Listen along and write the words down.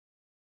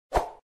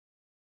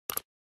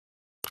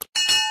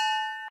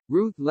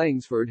Ruth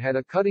Langsford had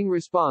a cutting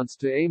response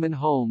to Eamonn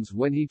Holmes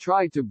when he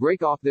tried to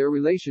break off their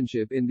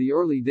relationship in the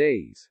early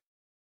days.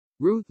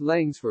 Ruth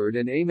Langsford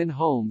and Eamonn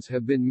Holmes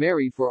have been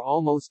married for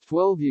almost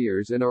 12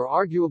 years and are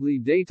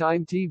arguably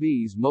daytime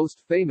TV's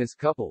most famous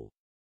couple.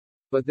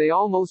 But they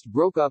almost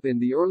broke up in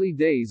the early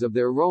days of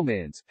their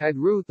romance, had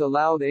Ruth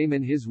allowed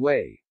Eamonn his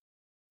way.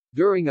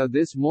 During a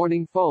This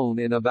Morning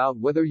phone-in about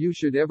whether you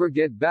should ever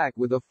get back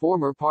with a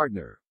former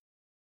partner,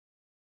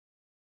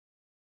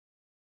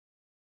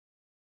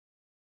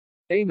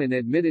 Eamonn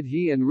admitted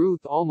he and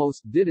Ruth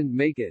almost didn't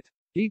make it.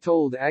 He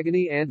told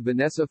Agony and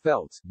Vanessa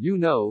Feltz, "You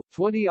know,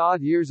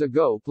 20-odd years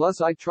ago plus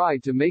I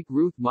tried to make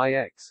Ruth my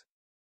ex."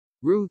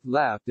 Ruth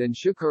laughed and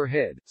shook her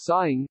head,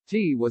 sighing,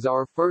 "T was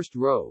our first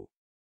row."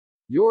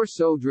 "You're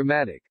so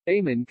dramatic."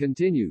 Eamonn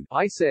continued,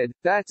 "I said,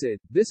 that's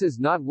it, this is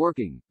not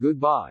working,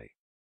 goodbye.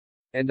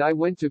 And I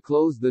went to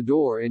close the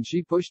door and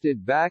she pushed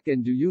it back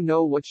and do you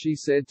know what she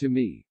said to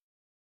me?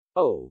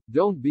 Oh,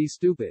 don't be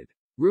stupid."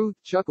 Ruth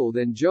chuckled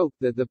and joked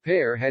that the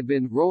pair had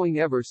been rowing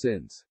ever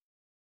since.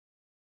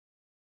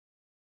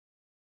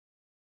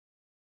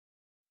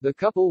 The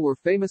couple were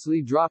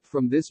famously dropped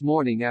from This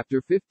Morning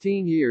after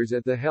 15 years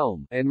at the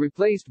helm, and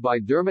replaced by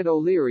Dermot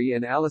O'Leary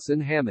and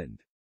Alison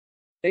Hammond.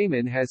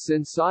 Eamonn has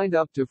since signed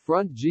up to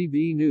front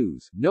GB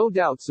News, no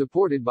doubt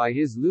supported by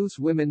his Loose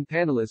Women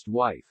panelist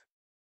wife.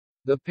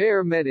 The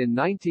pair met in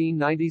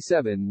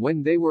 1997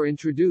 when they were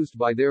introduced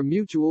by their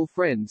mutual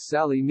friend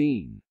Sally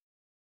Mean.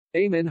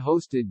 Eamonn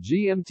hosted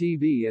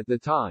GMTV at the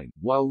time,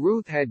 while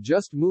Ruth had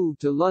just moved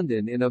to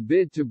London in a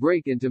bid to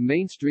break into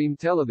mainstream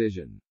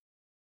television.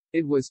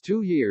 It was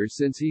 2 years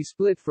since he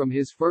split from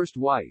his first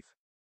wife.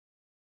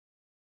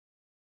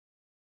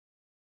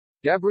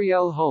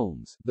 Gabrielle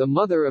Holmes, the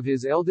mother of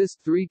his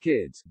eldest 3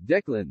 kids,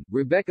 Declan,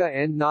 Rebecca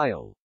and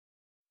Niall.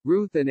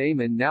 Ruth and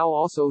Eamonn now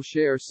also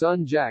share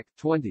son Jack,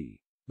 20.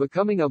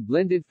 Becoming a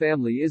blended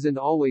family isn't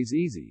always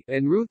easy,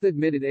 and Ruth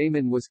admitted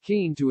Eamonn was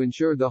keen to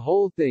ensure the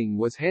whole thing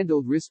was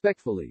handled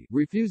respectfully,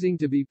 refusing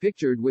to be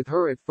pictured with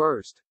her at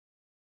first.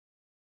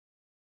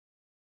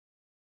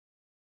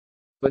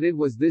 But it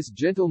was this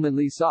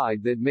gentlemanly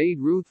side that made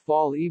Ruth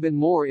fall even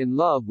more in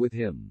love with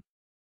him.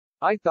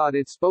 "I thought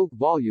it spoke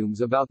volumes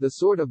about the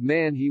sort of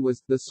man he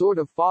was, the sort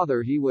of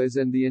father he was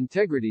and the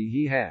integrity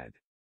he had.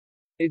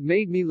 It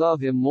made me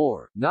love him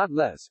more, not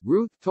less,"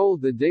 Ruth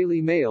told the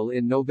Daily Mail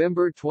in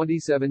November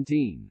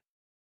 2017.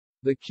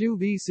 The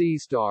QVC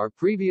star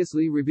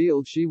previously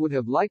revealed she would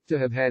have liked to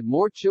have had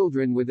more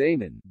children with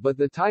Eamonn, but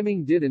the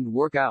timing didn't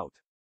work out.